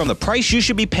levels. From the price you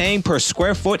should be paying per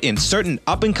square foot in certain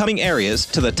up-and-coming areas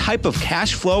to the type of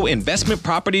cash flow investment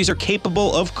properties are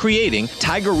capable of creating,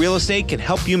 Tiger Real Estate can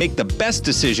help you make the best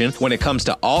decision when it comes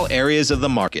to all areas of the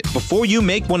market. Before you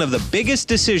make one of the biggest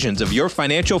decisions of your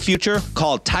financial future,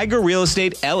 call Tiger Real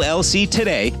Estate LLC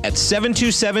today at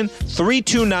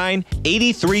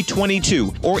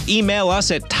 727-329-8322 or email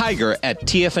us at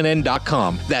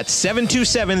tiger@tfnn.com. That's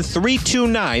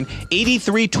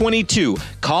 727-329-8322.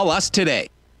 Call us today.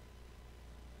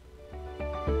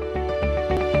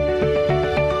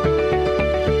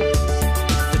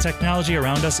 Technology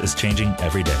around us is changing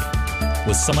every day.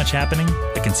 With so much happening,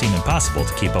 it can seem impossible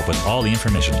to keep up with all the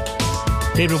information.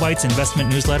 David White's investment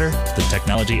newsletter, The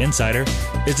Technology Insider,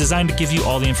 is designed to give you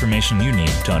all the information you need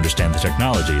to understand the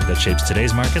technology that shapes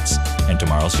today's markets and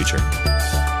tomorrow's future.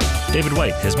 David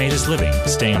White has made his living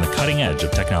staying on the cutting edge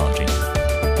of technology.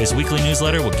 His weekly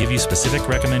newsletter will give you specific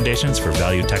recommendations for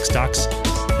value tech stocks,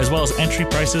 as well as entry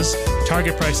prices,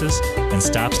 target prices, and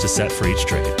stops to set for each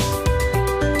trade.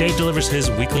 Dave delivers his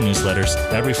weekly newsletters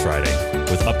every Friday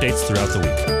with updates throughout the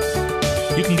week.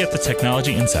 You can get the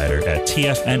Technology Insider at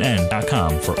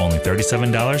TFNN.com for only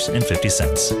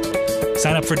 $37.50.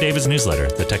 Sign up for David's newsletter,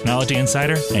 The Technology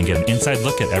Insider, and get an inside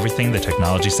look at everything the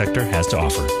technology sector has to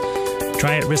offer.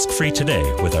 Try it risk-free today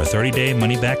with our 30-day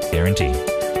money-back guarantee.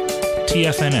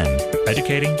 TFNN,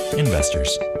 educating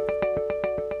investors.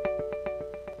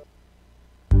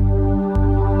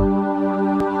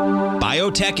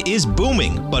 Biotech is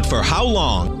booming, but for how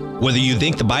long? Whether you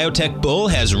think the biotech bull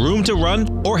has room to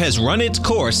run or has run its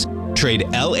course, trade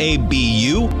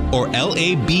LABU or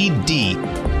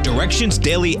LABD. Direction's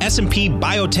daily S&P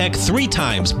Biotech 3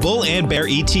 times bull and bear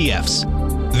ETFs.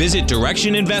 Visit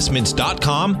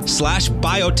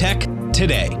directioninvestments.com/biotech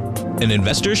today. An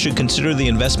investor should consider the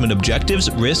investment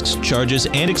objectives, risks, charges,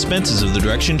 and expenses of the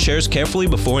Direction shares carefully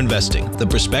before investing. The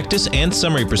prospectus and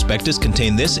summary prospectus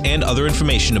contain this and other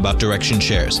information about Direction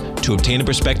shares. To obtain a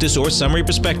prospectus or summary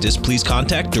prospectus, please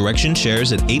contact Direction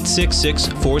shares at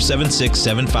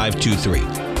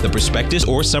 866-476-7523. The prospectus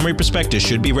or summary prospectus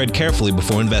should be read carefully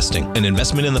before investing. An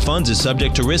investment in the funds is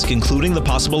subject to risk, including the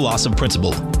possible loss of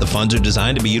principal. The funds are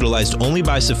designed to be utilized only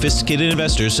by sophisticated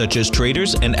investors such as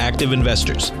traders and active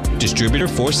investors. Distributor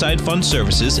Foreside Fund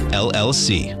Services,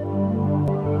 LLC.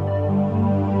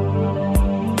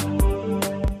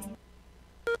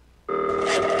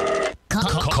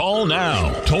 Call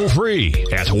now, toll free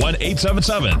at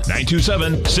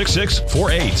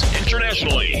 1-877-927-6648.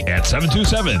 Internationally at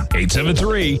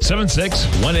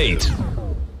 727-873-7618.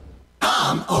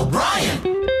 Tom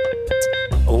O'Brien.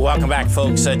 Welcome back,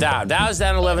 folks. Dow's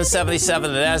down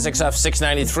 1177. The Nasdaq's off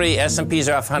 693. S&Ps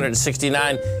are off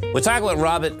 169. We're talking with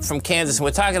Robert from Kansas, and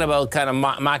we're talking about kind of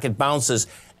market bounces.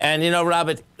 And, you know,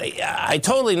 Robert, I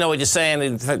totally know what you're saying.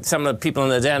 In fact, some of the people in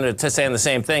the den are saying the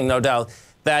same thing, no doubt.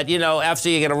 That, you know, after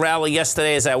you get a rally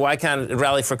yesterday, is that why can't it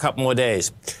rally for a couple more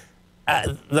days?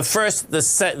 The first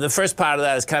part of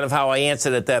that is kind of how I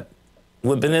answered it, that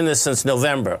we've been in this since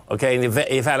November, okay? And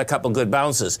you've had a couple good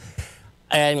bounces.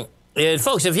 And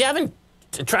folks, if you haven't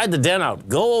tried the den out,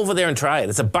 go over there and try it.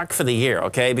 It's $1 for the year,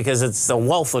 okay? Because it's a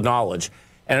wealth of knowledge.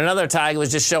 And another tiger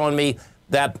was just showing me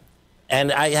that,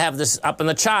 and I have this up in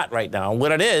the chart right now. And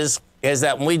what it is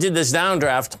that when we did this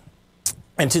downdraft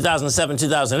in 2007,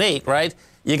 2008, right?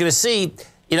 You're going to see,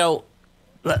 you know,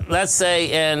 let's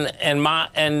say in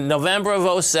November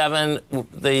of 07,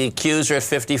 the Qs are at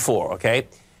 54, okay?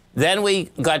 Then we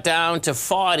got down to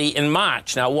 40 in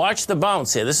March. Now watch the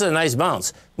bounce here. This is a nice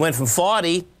bounce. Went from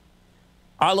 40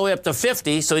 all the way up to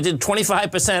 50, so it did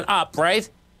 25% up, right?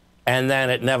 And then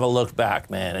it never looked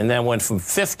back, man. And then went from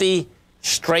 50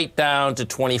 straight down to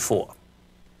 24.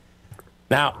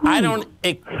 Now,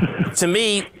 to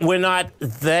me, we're not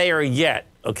there yet,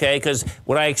 okay? Because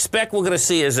what I expect we're going to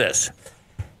see is this.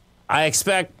 I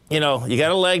expect, you know, you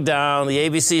got a leg down, the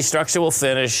ABC structure will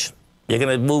finish, you're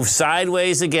going to move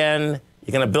sideways again,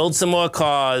 you're going to build some more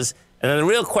cause, and then the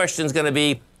real question is going to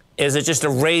be, is it just a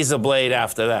razor blade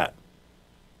after that?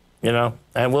 You know,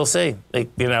 and we'll see. Like,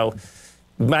 you know,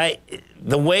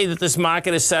 the way that this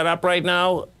market is set up right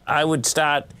now, I would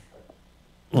start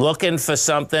looking for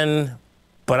something,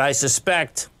 but I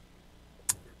suspect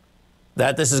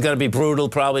that this is going to be brutal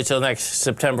probably till next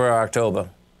September or October.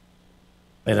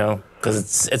 You know,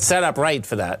 because it's set up right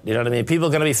for that. You know what I mean? People are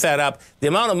going to be fed up. The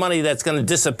amount of money that's going to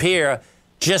disappear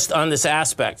just on this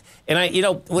aspect. And you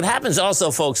know, what happens also,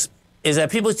 folks, is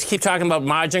that people keep talking about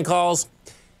margin calls.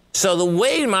 So the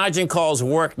way margin calls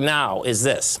work now is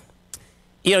this.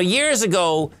 You know, years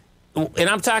ago, and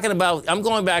I'm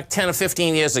going back 10 or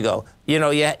 15 years ago, you know,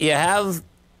 you have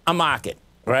a market,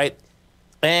 right?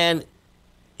 And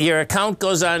your account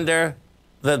goes under,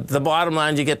 the bottom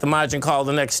line, you get the margin call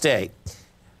the next day.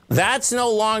 That's no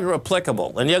longer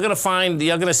applicable, and you're going to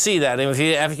see that. And if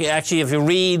you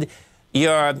read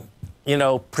your, you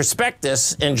know,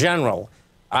 prospectus in general,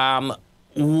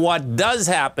 what does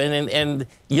happen, and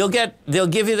they'll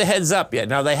give you the heads up yet.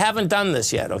 Now, they haven't done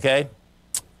this yet, okay?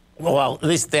 Well, at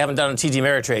least they haven't done it on TD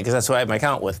Ameritrade, because that's what I have my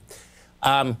account with.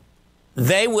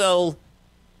 They will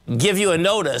give you a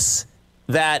notice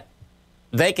that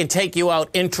they can take you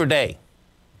out intraday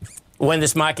when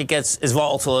this market gets as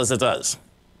volatile as it does.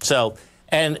 So,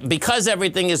 and because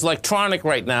everything is electronic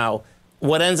right now,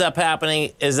 what ends up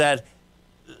happening is that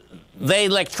they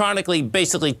electronically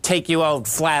basically take you out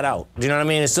flat out. Do you know what I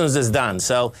mean? As soon as it's done.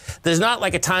 So there's not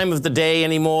like a time of the day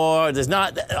anymore. There's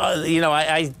not, you know,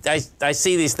 I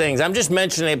see these things. I'm just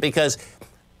mentioning it because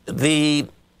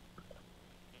everything's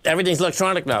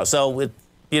electronic now. So with,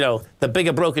 you know, the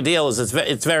bigger broker deal is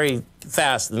it's very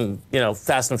fast and, you know,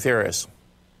 fast and furious.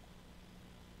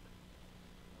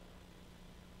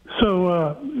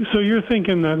 So you're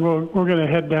thinking that we're going to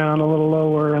head down a little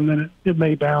lower, and then it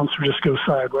may bounce or just go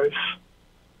sideways.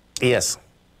 Yes.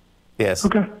 Yes.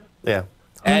 Okay. Yeah.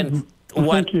 And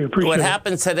thank you. Appreciate what it.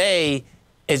 happened today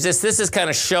is this is kind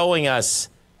of showing us,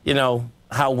 you know,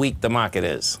 how weak the market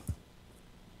is.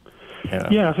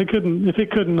 Yeah, if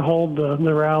it couldn't hold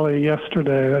the rally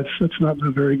yesterday, that's not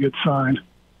a very good sign.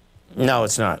 No,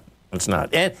 it's not. It's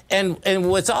not. And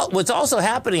what's also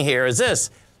happening here is this.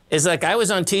 Is like I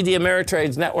was on TD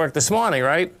Ameritrade's network this morning,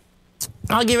 right?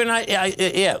 I'll give you an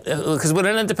idea. Because what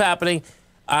ended up happening,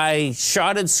 I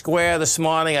shorted Square this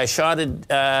morning. I shorted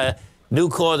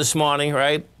Nucor this morning,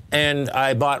 right? And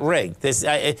I bought Rig.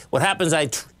 What happens,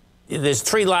 there's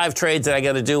 3 live trades that I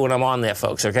got to do when I'm on there,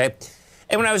 folks, okay?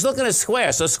 And when I was looking at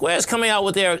Square, so Square's coming out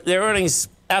with their earnings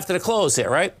after the close here,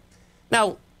 right?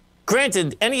 Now,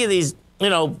 granted, any of these,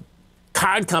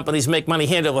 card companies make money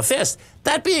hand over fist.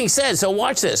 That being said, so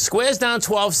watch this. Square's down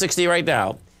 $12.60 right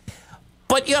now.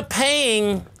 But you're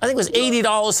paying, I think it was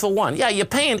 $80 for one. Yeah, you're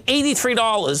paying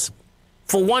 $83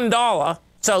 for $1.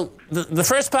 So the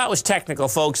first part was technical,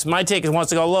 folks. My take is wants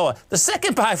to go lower. The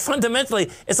second part,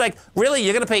 fundamentally, it's like, really,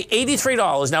 you're going to pay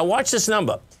 $83. Now watch this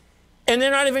number. And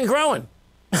they're not even growing.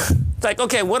 It's like,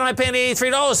 okay, what am I paying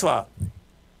 $83 for?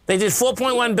 They did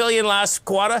 $4.1 billion last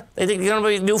quarter. They think they're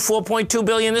going to do $4.2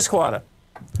 billion this quarter.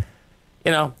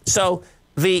 So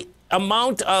the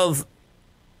amount of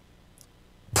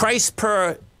price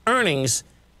per earnings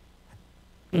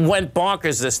went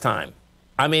bonkers this time.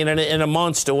 I mean, in a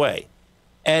monster way.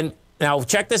 And now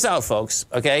check this out, folks,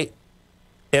 okay?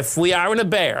 If we are in a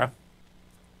bear,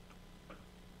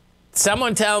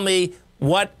 someone tell me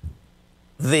what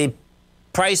the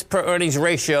price per earnings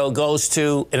ratio goes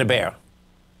to in a bear.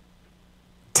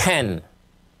 10.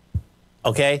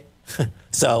 Okay?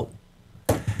 So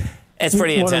it's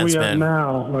pretty intense, man. What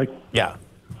are we at now? Yeah.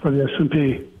 For the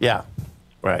S&P. Yeah.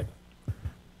 Right.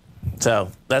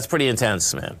 So that's pretty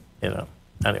intense, man.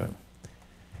 Anyway.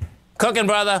 Cooking,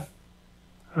 brother.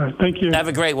 All right, thank you. Have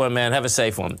a great one, man. Have a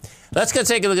safe one. Let's go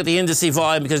take a look at the indice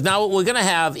volume, because now what we're going to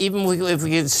have, even if we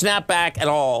can snap back at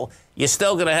all, you're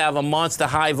still going to have a monster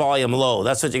high volume low.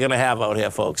 That's what you're going to have out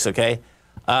here, folks, okay?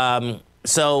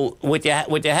 So what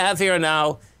you have here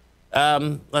now,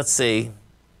 let's see,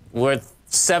 we're at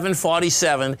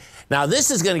 747. Now,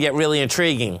 this is going to get really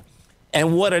intriguing.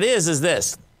 And what it is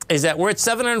this, is that we're at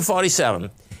 747.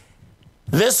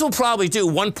 This will probably do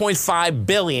 1.5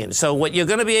 billion. So what you're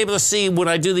going to be able to see when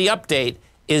I do the update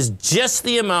is just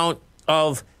the amount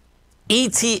of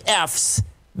ETFs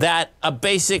that are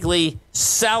basically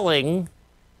selling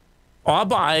or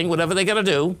buying, whatever they're going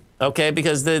to do, okay?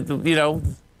 Because,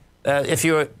 if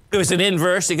it was an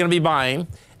inverse, you're going to be buying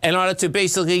in order to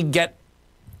basically get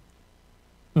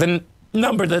the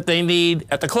number that they need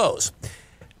at the close.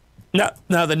 Now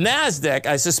the NASDAQ,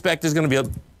 I suspect, is going to be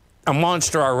a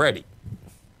monster already.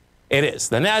 It is.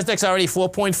 The NASDAQ's already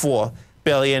 4.4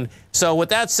 billion. So what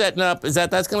that's setting up is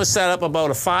that's going to set up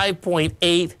about a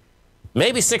 5.8,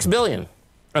 maybe 6 billion.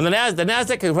 And the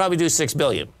NASDAQ could probably do 6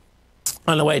 billion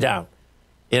on the way down.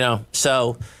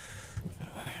 So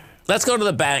let's go to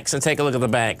the banks and take a look at the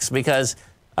banks because,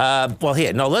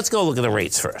 let's go look at the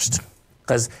rates first.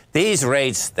 Because these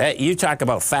rates, you talk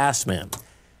about fast, man.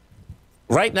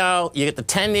 Right now, you get the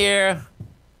 10-year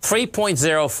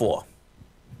 3.04.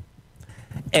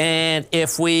 And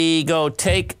if we go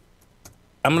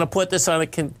I'm going to put this on a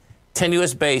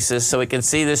continuous basis so we can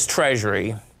see this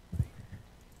treasury.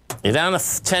 You're down a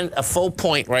full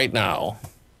point right now.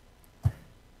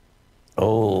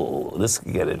 Oh, this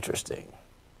could get interesting.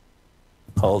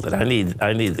 Hold it. I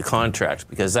need the contract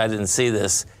because I didn't see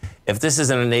this. If this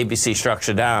isn't an ABC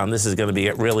structure down, this is going to be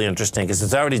really interesting because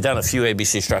it's already done a few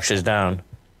ABC structures down.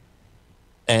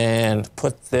 And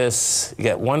put this, you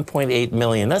got 1.8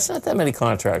 million. That's not that many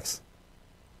contracts.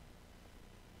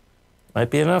 Might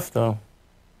be enough, though.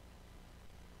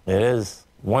 It is.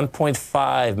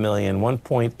 1.5 million,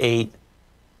 1.8.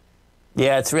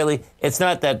 Yeah, it's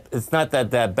not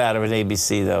that bad of an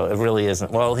ABC, though. It really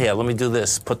isn't. Well, here, let me do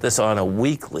this. Put this on a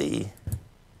weekly.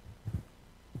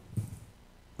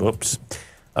 Whoops.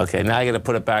 Okay, now I got to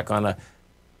put it back on a...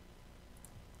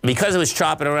 Because it was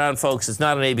chopping around, folks, it's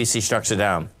not an ABC structure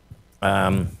down.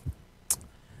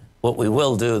 What we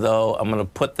will do, though, I'm going to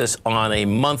put this on a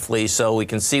monthly so we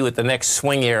can see what the next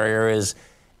swing area is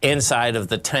inside of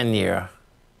the 10-year.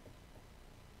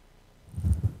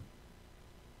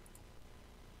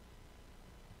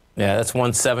 Yeah, that's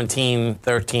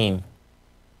 117.13.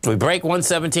 We break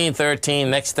 117.13.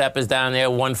 Next step is down there,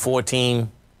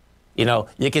 114. You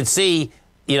can see,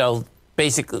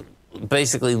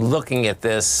 basically looking at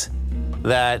this,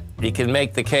 that you can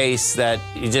make the case that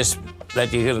you're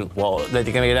going to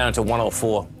get down to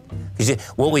 104.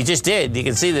 What we just did, you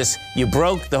can see this. You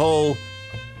broke the whole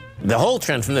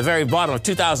trend from the very bottom of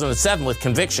 2007 with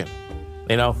conviction.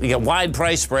 You get wide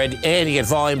price spread and you get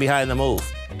volume behind the move.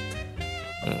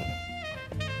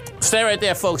 Stay right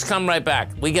there, folks. Come right back.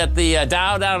 We got the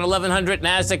Dow down 1,100,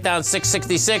 NASDAQ down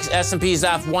 666, S&P's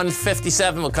off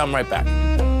 157. We'll come right back.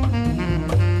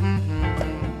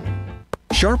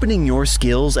 Sharpening your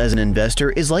skills as an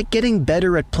investor is like getting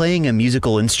better at playing a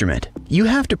musical instrument. You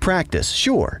have to practice,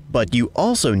 sure, but you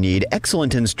also need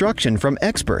excellent instruction from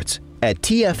experts. At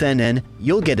TFNN,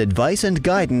 you'll get advice and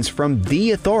guidance from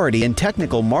the authority in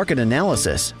technical market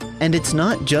analysis. And it's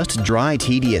not just dry,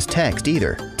 tedious text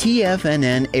either.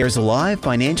 TFNN airs live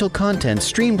financial content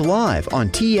streamed live on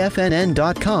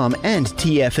TFNN.com and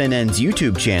TFNN's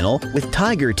YouTube channel with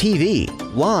Tiger TV,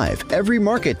 live every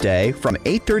market day from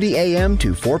 8:30 a.m.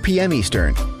 to 4 p.m.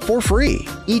 Eastern, for free.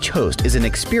 Each host is an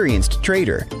experienced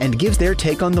trader and gives their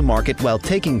take on the market while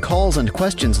taking calls and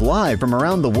questions live from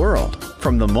around the world.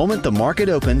 From the moment the market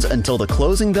opens until the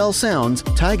closing bell sounds,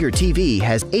 Tiger TV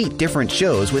has 8 different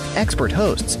shows with expert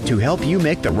hosts to help you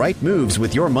make the right moves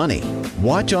with your money.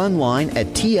 Watch online at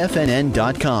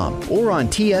TFNN.com or on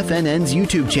TFNN's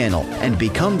YouTube channel and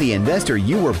become the investor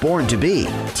you were born to be.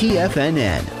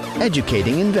 TFNN,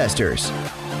 educating investors.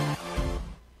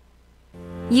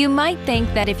 You might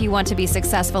think that if you want to be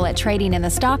successful at trading in the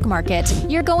stock market,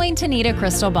 you're going to need a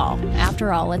crystal ball.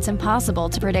 After all, it's impossible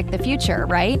to predict the future,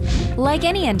 right? Like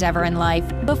any endeavor in life,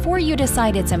 before you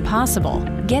decide it's impossible,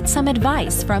 get some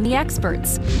advice from the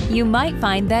experts. You might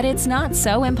find that it's not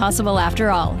so impossible after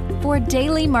all. For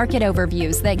daily market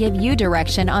overviews that give you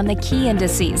direction on the key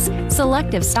indices,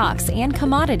 selective stocks, and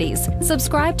commodities,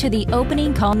 subscribe to the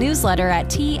Opening Call newsletter at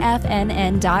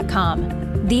TFNN.com.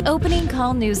 The Opening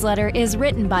Call newsletter is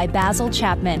written by Basil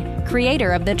Chapman,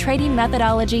 creator of the trading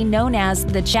methodology known as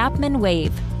the Chapman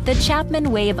Wave. The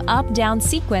Chapman Wave up-down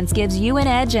sequence gives you an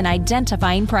edge in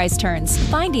identifying price turns,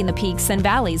 finding the peaks and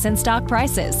valleys in stock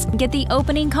prices. Get the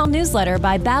Opening Call newsletter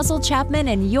by Basil Chapman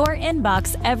in your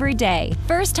inbox every day.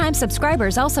 First-time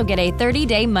subscribers also get a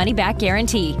 30-day money-back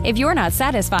guarantee. If you're not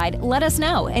satisfied, let us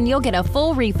know, and you'll get a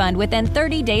full refund within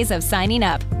 30 days of signing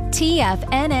up.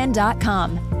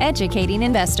 TFNN.com, educating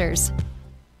investors.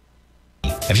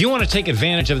 If you want to take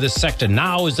advantage of this sector,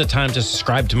 now is the time to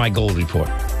subscribe to my Gold Report.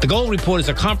 The Gold Report is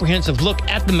a comprehensive look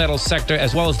at the metals sector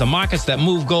as well as the markets that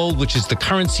move gold, which is the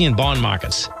currency and bond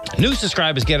markets. New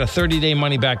subscribers get a 30-day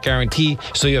money-back guarantee,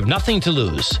 so you have nothing to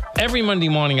lose. Every Monday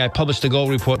morning, I publish the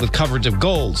Gold Report with coverage of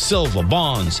gold, silver,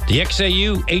 bonds, the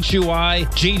XAU, HUI,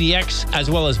 GDX,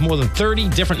 as well as more than 30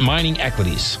 different mining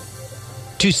equities.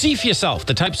 To see for yourself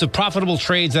the types of profitable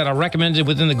trades that are recommended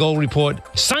within the Gold Report,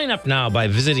 sign up now by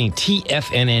visiting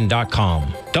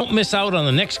TFNN.com. Don't miss out on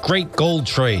the next great gold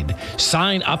trade.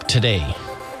 Sign up today.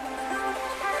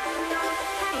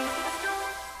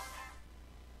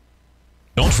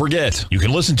 Don't forget, you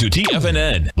can listen to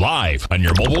TFNN live on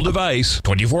your mobile device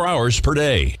 24 hours per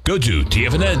day. Go to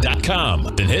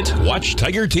TFNN.com, then hit Watch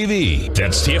Tiger TV.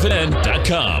 That's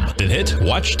TFNN.com, then hit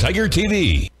Watch Tiger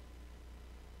TV.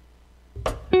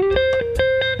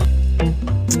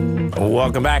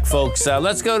 Welcome back, folks.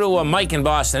 Let's go to Mike in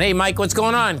Boston. Hey, Mike, what's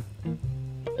going on?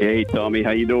 Hey, Tommy, how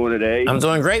you doing today? I'm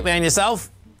doing great, man. Yourself?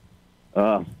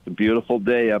 It's a beautiful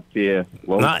day up here.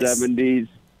 Low Nice. 70s,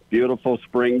 beautiful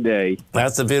spring day.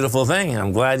 That's a beautiful thing.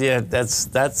 I'm glad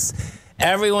that's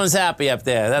everyone's happy up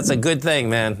there. That's a good thing,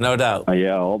 man. No doubt.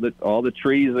 Yeah, all the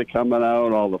trees are coming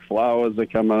out, all the flowers are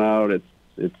coming out. It's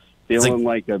feeling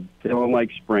like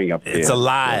spring up here. It's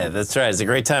alive. That's right. It's a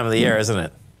great time of the year, isn't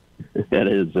it? It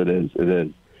is.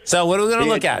 So what are we going to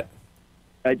look at?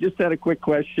 I just had a quick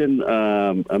question.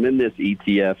 I'm in this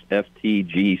ETF,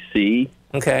 FTGC.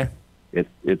 Okay.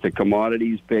 It's a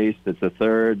commodities based. It's a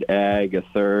third ag, a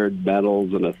third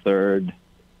metals, and a third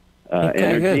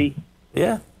energy. Good.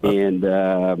 Yeah.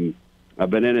 And I've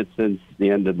been in it since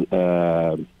the end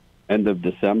of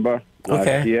December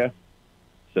last year.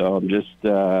 So I'm just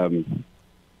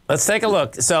let's take a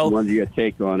look. So, what do you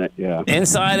take on it? Yeah.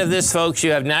 Inside of this, folks,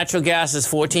 you have natural gas is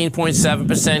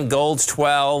 14.7%, gold's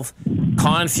 12,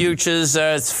 corn futures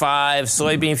it's 5,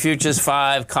 soybean futures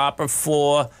 5, copper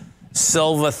 4,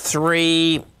 silver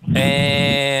 3,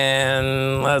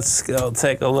 and let's go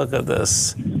take a look at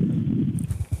this.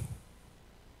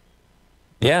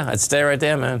 Yeah, I'd stay right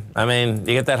there, man. I mean,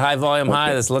 you get that high volume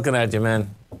high that's looking at you,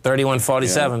 man.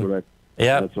 31.47.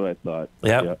 Yeah, that's what I thought.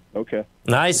 Yep. Yeah. Okay.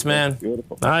 Nice, man.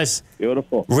 Beautiful. Nice.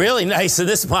 Beautiful. Really nice in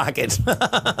this market.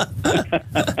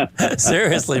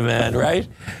 Seriously, man, right?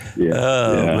 Yeah.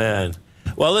 Oh, yeah. man.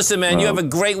 Well, listen, man, you have a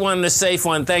great one and a safe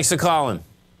one. Thanks for calling.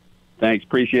 Thanks.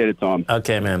 Appreciate it, Tom.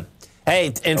 Okay, man.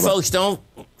 Hey, and folks, don't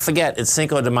forget, it's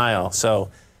Cinco de Mayo. So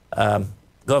go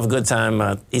have a good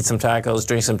time. Eat some tacos,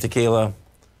 drink some tequila,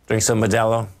 drink some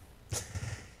Modelo.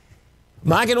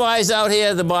 Market-wise out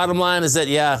here, the bottom line is that,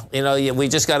 we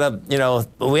just got to,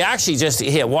 we actually just,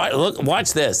 here,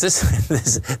 watch this.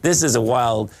 This is a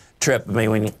wild trip. I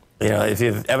mean, if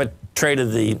you've ever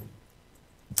traded the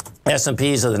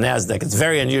S&Ps or the NASDAQ, it's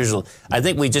very unusual. I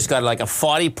think we just got like a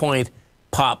 40-point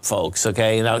pop, folks,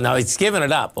 okay? Now it's giving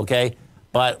it up, okay?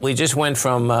 But we just went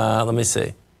from, let me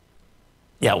see.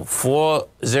 Yeah,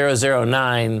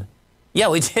 4009. Yeah,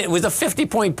 we did. It was a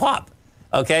 50-point pop.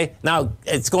 Okay, now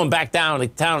it's going back down to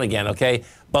town again. Okay,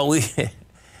 but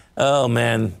oh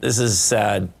man, this is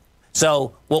sad.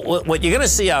 So what you're going to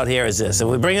see out here is this. If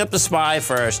we bring up the SPY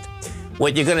first,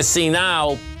 what you're going to see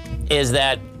now is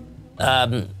that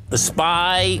the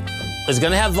SPY is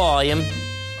going to have volume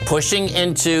pushing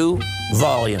into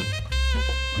volume.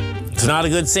 It's not a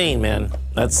good scene, man.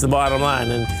 That's the bottom line.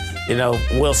 And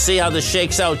we'll see how this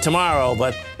shakes out tomorrow.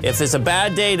 But if it's a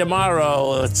bad day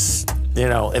tomorrow, it's.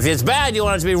 If it's bad, you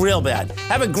want it to be real bad.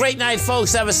 Have a great night,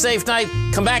 folks. Have a safe night.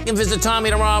 Come back and visit Tommy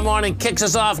tomorrow morning. Kicks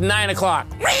us off 9 o'clock.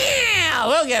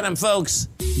 We'll get him, folks.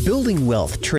 Building wealth.